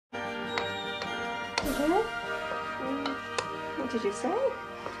Did you? What did you say?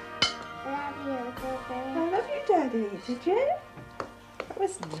 I love you, Daddy. I love you, Daddy. Did you? That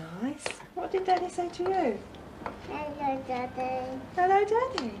was nice. What did Daddy say to you? Hello, Daddy. Hello,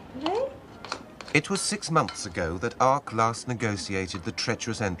 Daddy. Did he? It was 6 months ago that Ark last negotiated the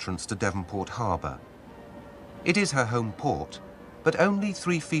treacherous entrance to Devonport Harbour. It is her home port, but only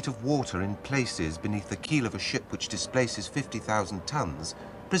 3 feet of water in places beneath the keel of a ship which displaces 50,000 tons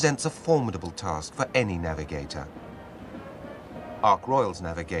presents a formidable task for any navigator. Ark Royal's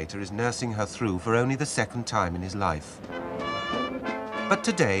navigator is nursing her through for only the 2nd time in his life. But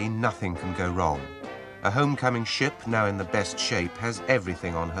today, nothing can go wrong. A homecoming ship, now in the best shape, has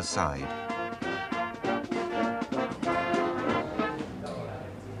everything on her side.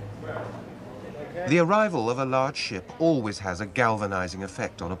 The arrival of a large ship always has a galvanizing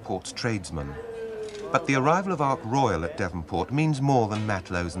effect on a port's tradesman. But the arrival of Ark Royal at Devonport means more than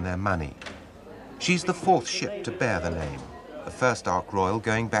matelots and their money. She's the 4th ship to bear the name, the first Ark Royal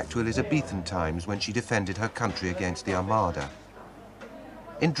going back to Elizabethan times when she defended her country against the Armada.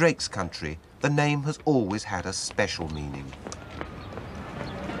 In Drake's country, the name has always had a special meaning.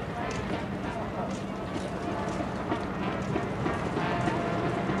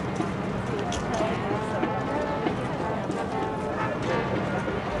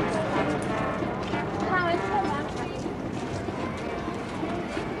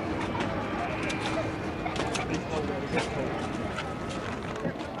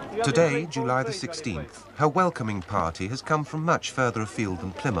 Today, July the 16th, her welcoming party has come from much further afield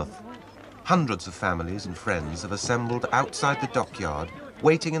than Plymouth. Hundreds of families and friends have assembled outside the dockyard,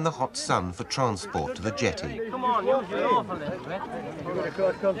 waiting in the hot sun for transport to the jetty. Come on, use your off a little bit.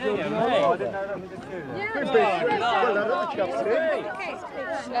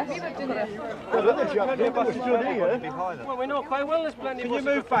 Well, we know quite well there's plenty of buses.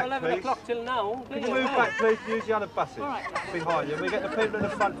 Can you move back, 11 o'clock till now. Can you move back, please, to use the other buses behind you? We get the people in the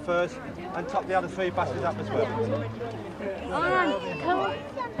front first and top the other 3 buses up as well.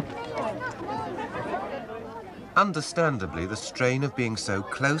 Understandably, the strain of being so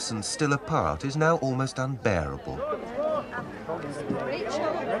close and still apart is now almost unbearable.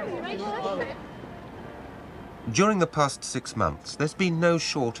 During the past 6 months, there's been no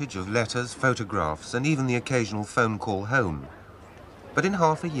shortage of letters, photographs, and even the occasional phone call home. But in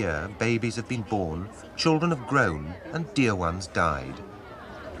half a year, babies have been born, children have grown, and dear ones died.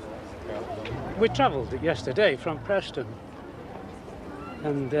 We travelled yesterday from Preston,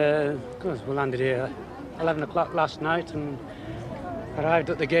 and we landed here 11 o'clock last night and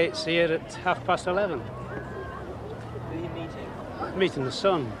arrived at the gates here at 11:30. Who are you meeting? Meeting the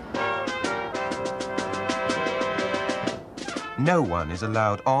sun. No one is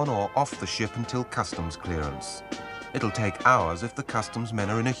allowed on or off the ship until customs clearance. It'll take hours if the customs men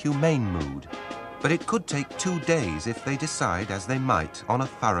are in a humane mood, but it could take 2 days if they decide, as they might, on a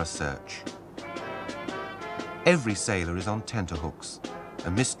thorough search. Every sailor is on tenterhooks.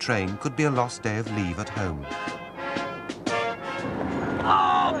 A missed train could be a lost day of leave at home.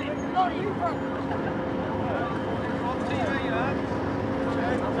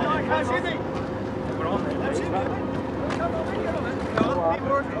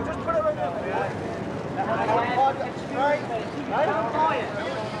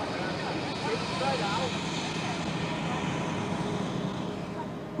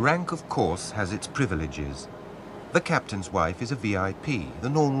 Rank, of course, has its privileges. The captain's wife is a VIP. The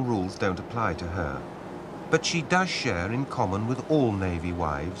normal rules don't apply to her. But she does share in common with all Navy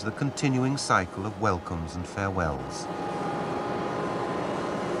wives the continuing cycle of welcomes and farewells.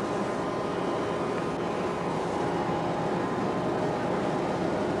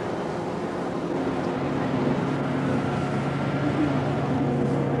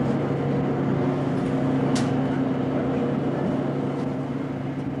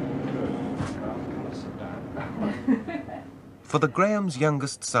 For the Graham's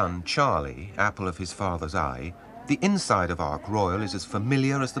youngest son, Charlie, apple of his father's eye, the inside of Ark Royal is as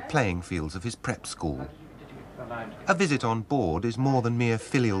familiar as the playing fields of his prep school. A visit on board is more than mere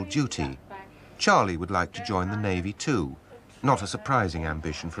filial duty. Charlie would like to join the Navy too. Not a surprising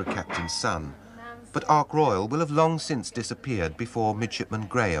ambition for a captain's son. But Ark Royal will have long since disappeared before Midshipman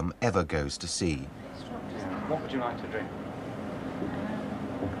Graham ever goes to sea. What would you like to drink?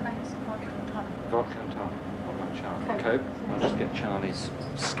 Vodka and tonic. What about Charlie? Coke? I'll just get Charlie's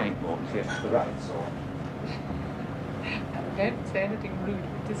skateboard to get to the right. Don't say anything rude.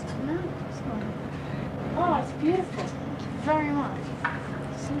 Just No, it's not. oh, it's beautiful. Very much.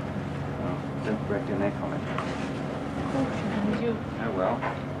 Well, don't break your neck on it. And you, Oh well.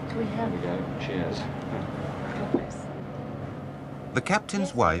 do we There have we go. Cheers. goodness? The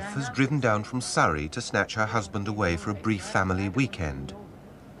captain's wife has driven down from Surrey to snatch her husband away for a brief family weekend.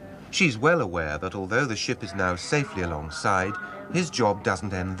 She's well aware that although the ship is now safely alongside, his job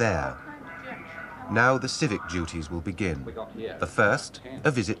doesn't end there. Now the civic duties will begin. The first,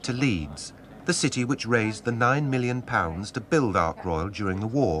 a visit to Leeds, the city which raised the £9 million to build Ark Royal during the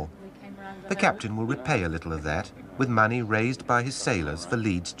war. The captain will repay a little of that with money raised by his sailors for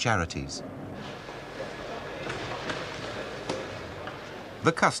Leeds charities.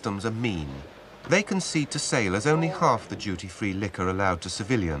 The customs are mean. They concede to sailors only half the duty-free liquor allowed to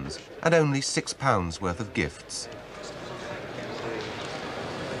civilians and only £6 worth of gifts.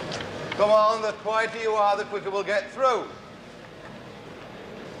 Come on, the quieter you are, the quicker we'll get through.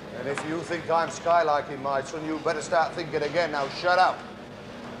 And if you think I'm skylarking, my son, you better start thinking again. Now, shut up.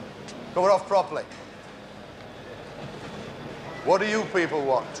 Cover off properly. What do you people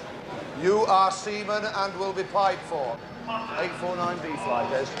want? You are seamen and will be pied for. 849B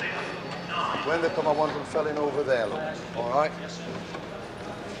flight is. When they come, I want them filling over there, look. All right?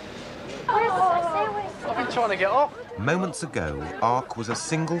 I've been trying to get off. Moments ago, Ark was a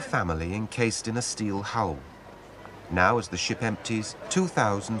single family encased in a steel hull. Now, as the ship empties,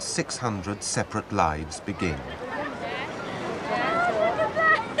 2,600 separate lives begin.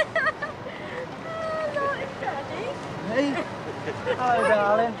 Hey. Hello,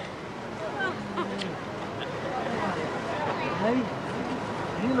 darling. Hey.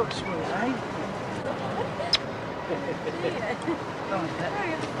 You look sweet, eh?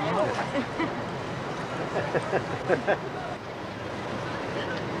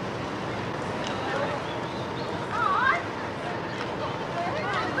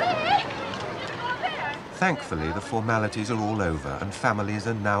 Thankfully, the formalities are all over and families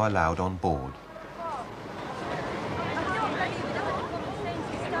are now allowed on board.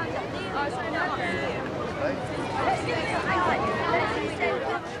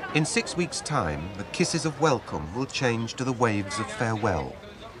 In 6 weeks' time, the kisses of welcome will change to the waves of farewell.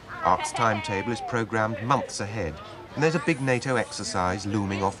 Ark's timetable is programmed months ahead, and there's a big NATO exercise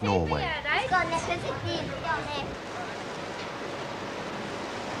looming off Norway.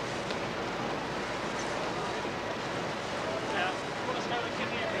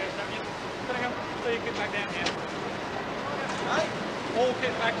 All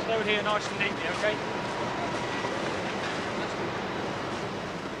kit back stowed here nice and neatly, okay?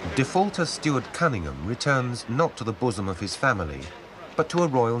 Defaulter Steward Cunningham returns not to the bosom of his family, but to a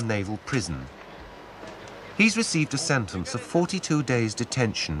Royal Naval prison. He's received a sentence of 42 days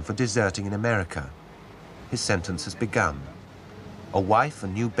detention for deserting in America. His sentence has begun. A wife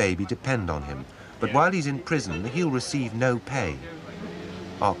and new baby depend on him, but while he's in prison, he'll receive no pay.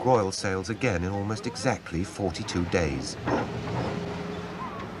 Ark Royal sails again in almost exactly 42 days.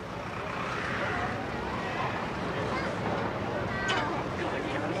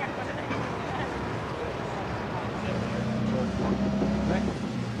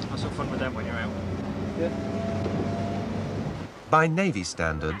 By Navy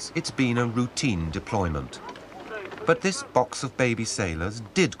standards, it's been a routine deployment. But this box of baby sailors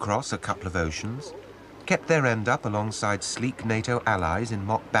did cross a couple of oceans, kept their end up alongside sleek NATO allies in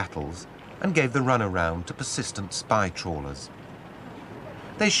mock battles, and gave the runaround to persistent spy trawlers.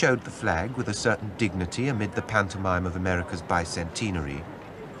 They showed the flag with a certain dignity amid the pantomime of America's bicentenary,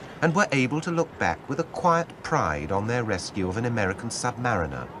 and were able to look back with a quiet pride on their rescue of an American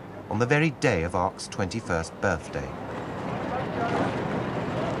submariner on the very day of Ark's 21st birthday.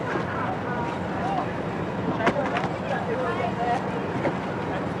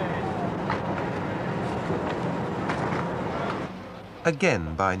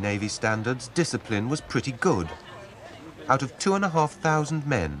 Again, by Navy standards, discipline was pretty good. Out of 2,500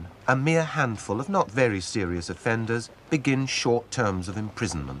 men, a mere handful of not very serious offenders begin short terms of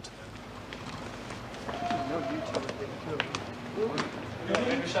imprisonment.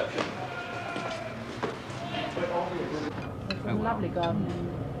 Lovely garden.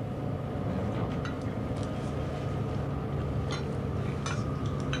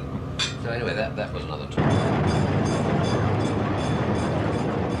 So anyway, that was another tour.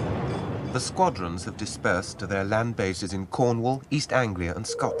 The squadrons have dispersed to their land bases in Cornwall, East Anglia and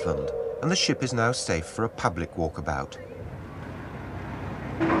Scotland, and the ship is now safe for a public walkabout.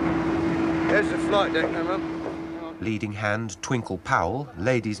 Here's the flight deck, then, Leading hand Twinkle Powell,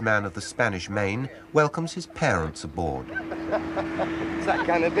 ladies' man of the Spanish Main, welcomes his parents aboard. It's that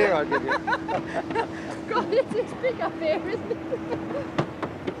kind of beer I'll give you. God, it's big up here, isn't it?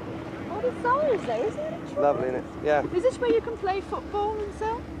 What a size though, isn't it? It's lovely, isn't it? Yeah. Is this where you can play football and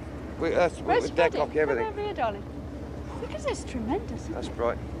so? That's with deck hockey, everything. Come over here, darling. Look at this, tremendous. That's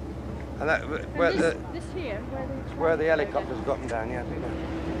right. And that, where, this here, where the helicopters got them down, yeah.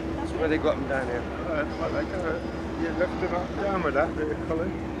 That's where they got them down here. You left them up down with that vehicle, eh?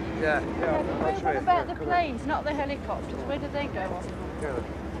 Yeah. What about the planes, not the helicopters? Where do they go off? Yeah.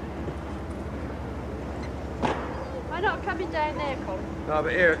 Why not coming down there, Colin? No,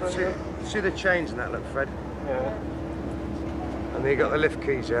 but here, see the chains in that, look, Fred? Yeah. And you got the lift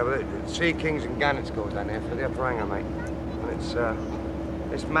keys there, but Sea Kings and Gannets go down there for the upper hangar, mate.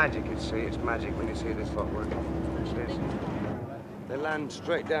 And it's magic, you see, it's magic when you see this lot work. They land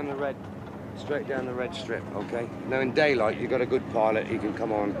straight down the red strip, okay? Now in daylight, you've got a good pilot, he can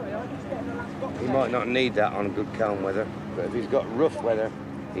come on. He might not need that on good calm weather, but if he's got rough weather,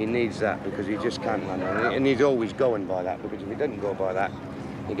 he needs that because he just can't land on it. And he's always going by that, because if he doesn't go by that,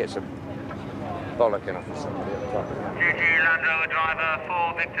 he gets a bollocking off of somebody up top. Duty Land Rover driver,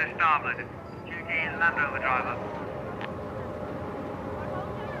 4 Victor Starboard. Duty Land Rover driver.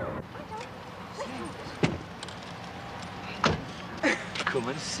 Come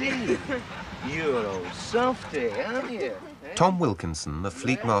and see. You're old softy, aren't you? Tom Wilkinson, the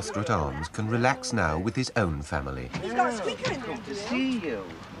Fleet Master at Arms, can relax now with his own family. He's got a speaker in there. Come to see you.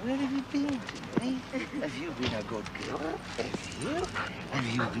 Where have you been today? Have you been a good girl? Have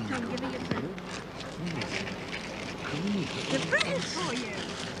you been a good girl? Come here. The British for you.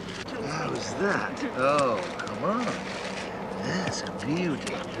 How's that? Oh, come on. That's a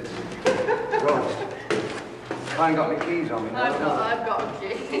beauty. Right. I ain't got my keys on me now. I've got a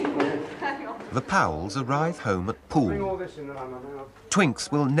key. Hang on. The Powells arrive home at Poole. Bring all this in the hammer now.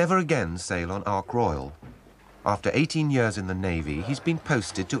 Twinks will never again sail on Ark Royal. After 18 years in the Navy, he's been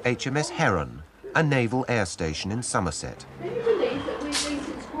posted to HMS Heron, a naval air station in Somerset. Can you believe that we've been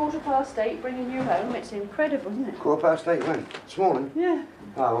since 8:15 bringing you home? It's incredible, isn't it? 8:15 when? This morning? Yeah.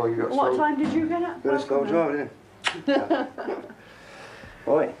 Oh, well, you got What time did you get up? Got to go driving, didn't you?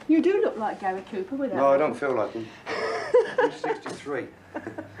 Right. You do look like Gary Cooper with that. No, I don't feel like him. I'm 63.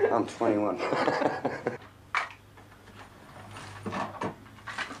 I'm 21.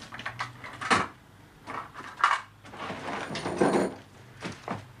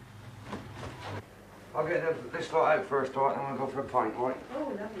 I'll get this lot out first, all right, and I'll go for a pint, all right? Oh,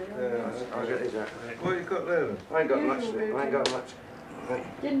 lovely. I'll get these out. What you got there then? I ain't got much. I ain't got much.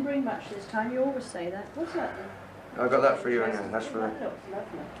 Right. Didn't bring much this time. You always say that. What's that then? I got that for you, anyway. That's for That looks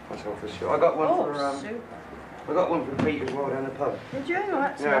lovely. that's all for sure. I got one for super. I got one for Pete as well down the pub. Did you? Oh,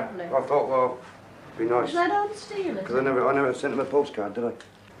 that's Yeah. lovely. I thought, well, it'd be nice. Is that on steel, is Because it? I never sent him a postcard, did I?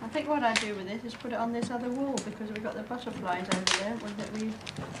 I think what I do with it is put it on this other wall because we've got the butterflies over there. That we.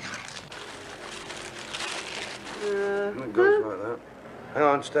 It goes like that. Hang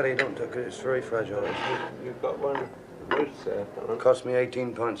on, steady, don't touch it. It's very fragile. You've got one loose there. It cost me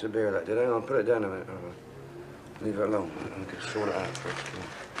 18 pints of beer that did. Hang on, put it down a minute. Leave it alone. I can sort it out first.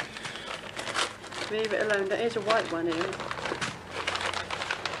 Leave it alone. There is a white one here.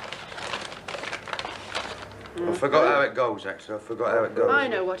 I forgot how it goes, actually. I forgot how it goes. I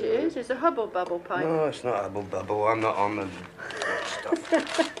know what it is. It's a hubble bubble pipe. No, it's not hubble bubble. I'm not on the stuff.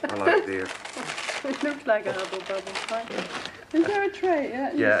 I like beer. It looks like a hubble bubble pipe. Is there a tray?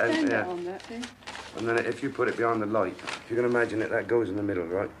 Yeah, you stand it on that, do you? And then if you put it behind the light, if you can imagine it, that goes in the middle,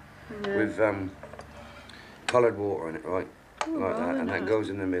 right? Yeah. With coloured water in it, right? Oh, like that, and that goes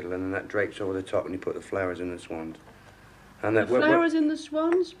in the middle, and then that drapes over the top, and you put the flowers in the swans. And that flowers in the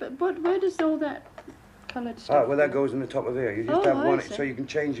swans? But where does all that coloured stuff? Oh, well, that goes in the top of here. You just have one, so you can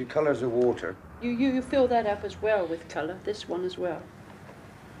change your colours of water. You fill that up as well with colour. This one as well.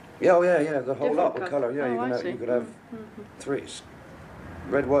 Yeah, oh yeah, the whole Different lot with colour. Yeah, you could have three: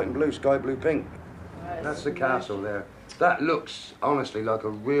 red, white, and blue, sky blue, pink. That's the castle there. That looks honestly like a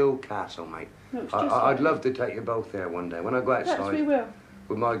real castle, mate. I'd love to take you both there one day. When I go outside, we will.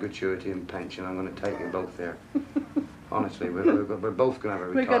 With my gratuity and pension, I'm going to take you both there. Honestly, we're both going to have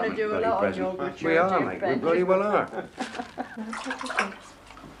a retirement. We're going to do a lot on your gratuity. We are, mate. We bloody well are.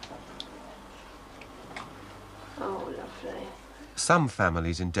 Oh, lovely. Some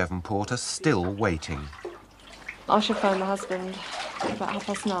families in Devonport are still waiting. I shall phone my husband about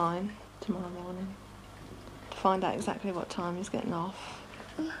 9:30 tomorrow morning to find out exactly what time he's getting off.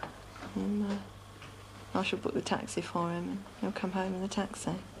 And I shall book the taxi for him and he'll come home in the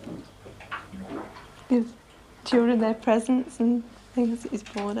taxi. Give children their presents and things that he's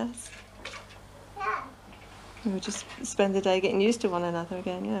bought us. We'll just spend the day getting used to one another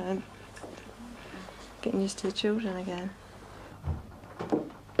again, you know, and getting used to the children again.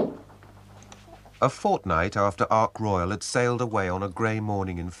 A fortnight after Ark Royal had sailed away on a grey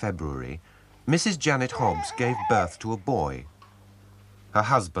morning in February, Mrs. Janet Hobbs gave birth to a boy. Her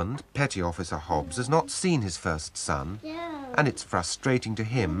husband, Petty Officer Hobbs, has not seen his first son, and it's frustrating to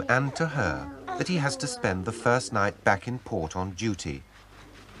him and to her that he has to spend the first night back in port on duty.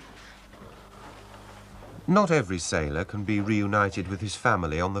 Not every sailor can be reunited with his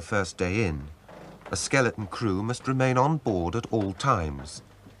family on the first day in. A skeleton crew must remain on board at all times.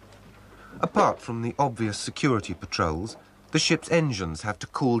 Apart from the obvious security patrols, the ship's engines have to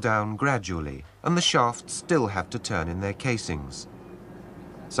cool down gradually, and the shafts still have to turn in their casings.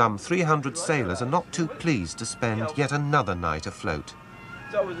 Some 300 sailors are not too pleased to spend yet another night afloat.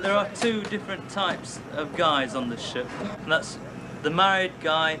 There are two different types of guys on the ship. And that's the married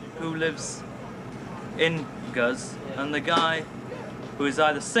guy who lives in Guz, and the guy who is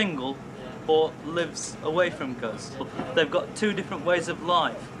either single or lives away from Guz. They've got two different ways of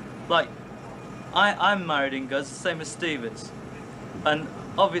life. Like, I'm married in Guz, the same as Steve is. And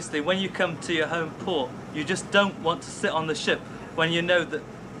obviously, when you come to your home port, you just don't want to sit on the ship when you know that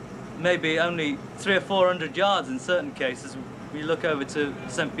maybe only 300 or 400 yards in certain cases, you look over to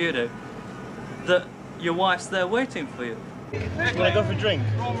St. Budo, that your wife's there waiting for you. You want to go for a drink?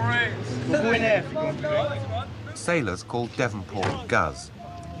 We'll go in there if you want a drink. Sailors call Devonport Guz.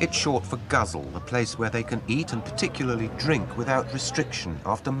 It's short for guzzle, the place where they can eat and particularly drink without restriction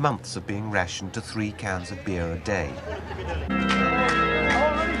after months of being rationed to 3 cans of beer a day.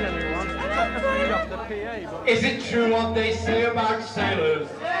 Is it true what they say about sailors?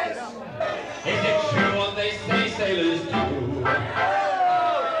 Yes! Is it true what they say sailors do?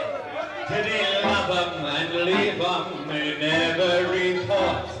 Did they love them and leave them, they never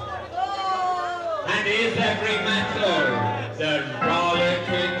report? And is every matter the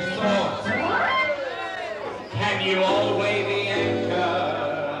rollicking sort? Can you all weigh the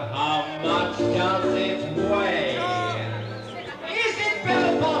anchor? How much does it weigh? Is it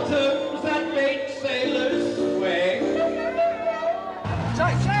bell bottoms that make sailors sway?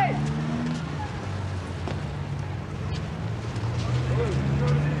 Say!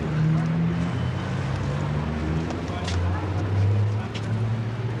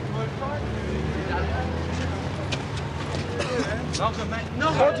 No.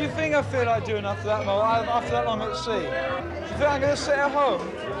 What do you think I feel like doing after that long at sea? Do you think I'm going to sit at home?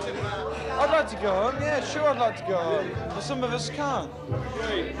 I'd like to go home, yeah, sure I'd like to go home. But some of us can't.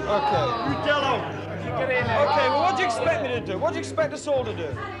 Okay. You tell them. Get in there. Okay, well what do you expect me to do? What do you expect us all to do?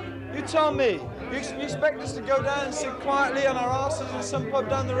 You tell me. You expect us to go down and sit quietly on our arses in some pub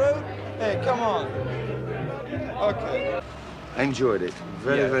down the road? Hey, come on. Okay. Enjoyed it.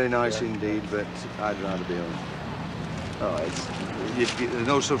 Very, very nice indeed, but I'd rather be home. Oh, there's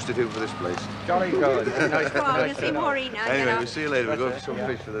no substitute for this place. Jolly good. Well, we'll see Maureen now. Anyway, we'll see you later. We'll go for some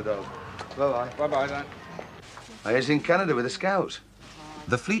fish for the dog. Bye-bye. Bye-bye, then. I was in Canada with the Scouts.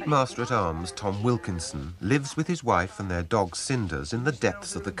 The Fleet Master at Arms, Tom Wilkinson, lives with his wife and their dog Cinders in the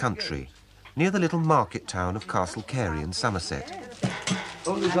depths of the country, near the little market town of Castle Carey in Somerset.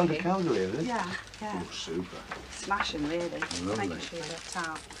 Oh, they've gone to Calgary, have they? Yeah. Oh, super. Smashing, really. Lovely. Thank you,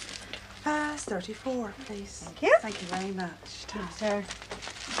 Tom. 34, please. Thank you. Thank you very much. Sir.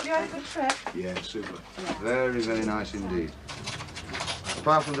 You had a good trip? Yeah, super. Very, very nice indeed.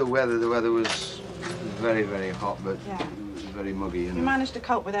 Apart from the weather was very, very hot, but very muggy. You managed to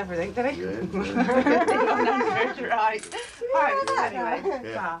cope with everything, did he? Yeah. Right. Anyway.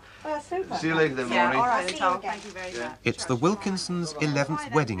 Yeah. Super. See you later then, Yeah, Maureen. all right, Tom. Thank you very much. It's the Wilkinsons'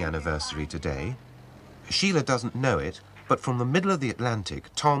 11th wedding anniversary today. Sheila doesn't know it, but from the middle of the Atlantic,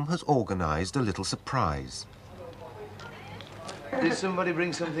 Tom has organised a little surprise. Did somebody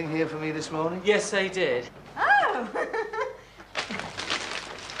bring something here for me this morning? Yes, they did. Oh!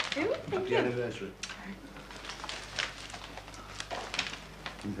 Happy anniversary.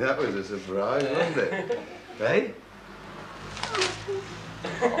 That was a surprise, wasn't it? Hey?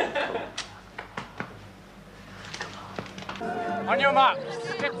 On your marks,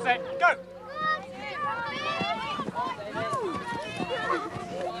 get set, go!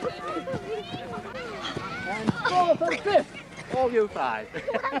 And 4 for the 5th. All you 5.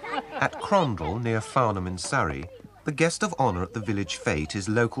 At Crondall, near Farnham in Surrey, the guest of honour at the village fete is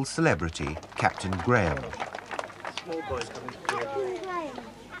local celebrity Captain Graham. Small boys coming to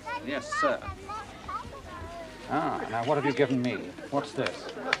Yes, sir. Ah, now what have you given me? What's this?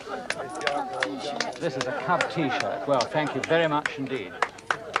 This is a Cub T-shirt. Well, thank you very much indeed.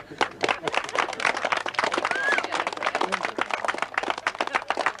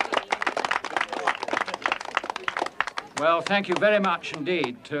 Well, thank you very much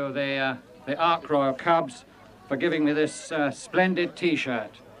indeed to the Ark Royal Cubs for giving me this splendid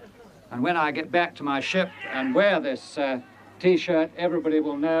T-shirt. And when I get back to my ship and wear this T-shirt, everybody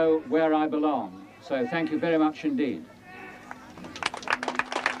will know where I belong. So thank you very much indeed.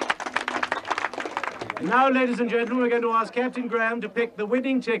 Now, ladies and gentlemen, we're going to ask Captain Graham to pick the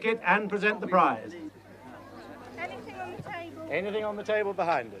winning ticket and present the prize. Anything on the table? Anything on the table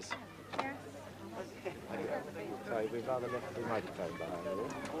behind us? Yes. Sorry, we've rather left the microphone behind you.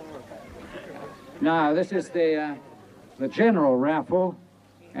 Now, this is the general raffle,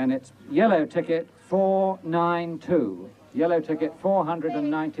 and it's yellow ticket 492. Yellow ticket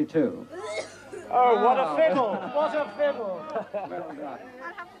 492. Oh, what a fiddle! What a fiddle! I'll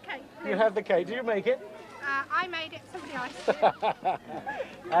have the cake. You have the cake. Did you make it? I made it, somebody else.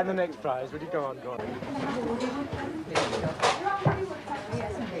 And the next prize, would you go on, go on?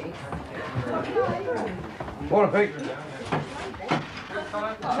 Morning, Pete.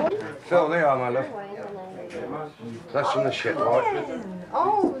 Phil, there you are, my love. That's from the ship, right?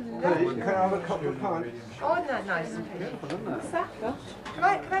 Oh, lovely. Can I have a couple of pints? Oh, isn't that nice of you? What's that? Can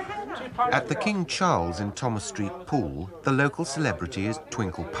I have that? At the King Charles in Thomas Street pool, the local celebrity is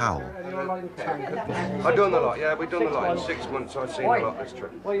Twinkle Powell. I've done a lot, yeah, we've done a lot. In 6 months, I've seen a lot this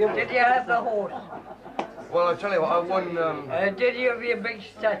trip. Did you have the horse? Well, I'll tell you what, I won... Did you have your big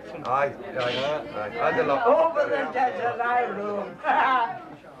Stetson? I had a lot. Over the desert I roam.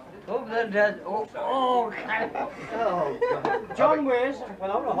 Over the desert. Oh, John Weirs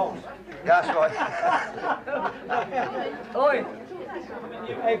without a horse. That's right. Oi.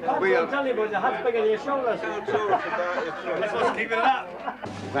 Hey, Pat, I'll tell you about the hat's bigger than your shoulders. Let's keep it up.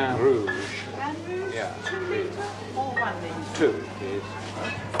 Vin Rouge. Yeah. 2, please.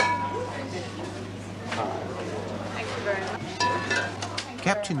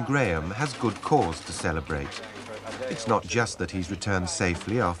 Captain Graham has good cause to celebrate. It's not just that he's returned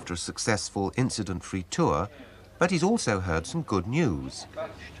safely after a successful incident-free tour, but he's also heard some good news.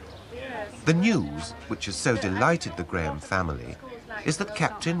 The news, which has so delighted the Graham family, is that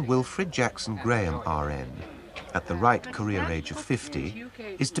Captain Wilfred Jackson Graham, RN, at the ripe career age of 50,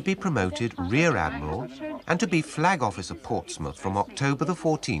 is to be promoted Rear Admiral and to be Flag Officer Portsmouth from October the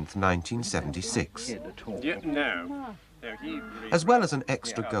 14th, 1976. As well as an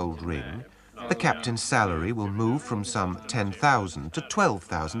extra gold ring, the captain's salary will move from some £10,000 to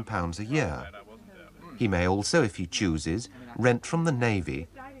 £12,000 a year. He may also, if he chooses, rent from the Navy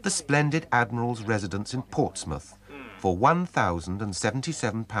the splendid Admiral's residence in Portsmouth for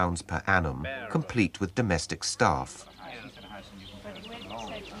 £1,077 per annum, complete with domestic staff.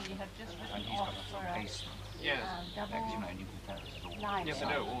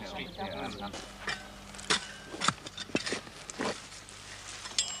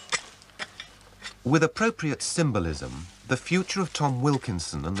 With appropriate symbolism, the future of Tom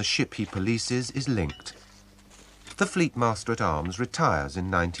Wilkinson and the ship he polices is linked. The Fleet Master at Arms retires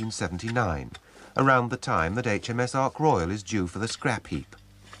in 1979, around the time that HMS Ark Royal is due for the scrap heap.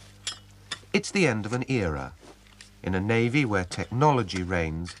 It's the end of an era. In a navy where technology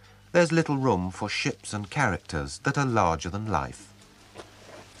reigns, there's little room for ships and characters that are larger than life.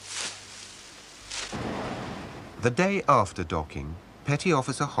 The day after docking, Petty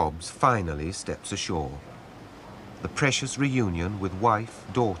Officer Hobbs finally steps ashore. The precious reunion with wife,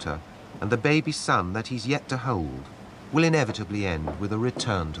 daughter, and the baby son that he's yet to hold will inevitably end with a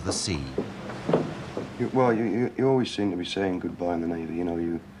return to the sea. Well, you always seem to be saying goodbye in the Navy, you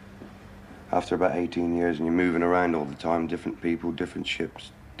know, after about 18 years and you're moving around all the time, different people, different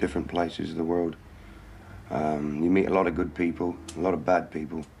ships, different places of the world. You meet a lot of good people, a lot of bad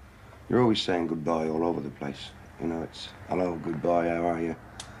people. You're always saying goodbye all over the place. You know, it's hello, goodbye, how are you?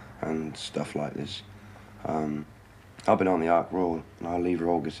 And stuff like this. I've been on the Ark Royal and I'll leave her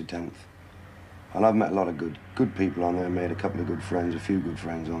August the 10th. And I've met a lot of good people on there, made a couple of good friends, a few good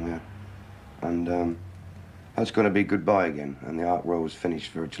friends on there. And that's going to be goodbye again. And the Ark Royal is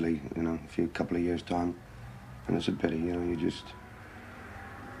finished virtually, you know, a couple of years' time. And it's a pity, you know, you're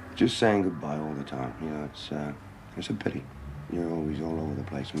just saying goodbye all the time. You know, it's a pity. You're always all over the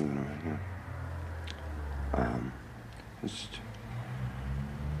place moving around, you know.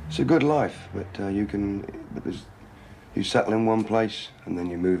 It's a good life, but you settle in one place and then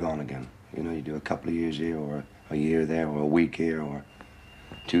you move on again. You know, you do a couple of years here, or a year there, or a week here, or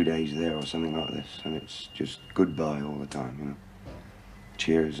 2 days there, or something like this, and it's just goodbye all the time, you know.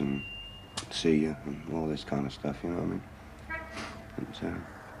 Cheers and see you and all this kind of stuff, you know what I mean?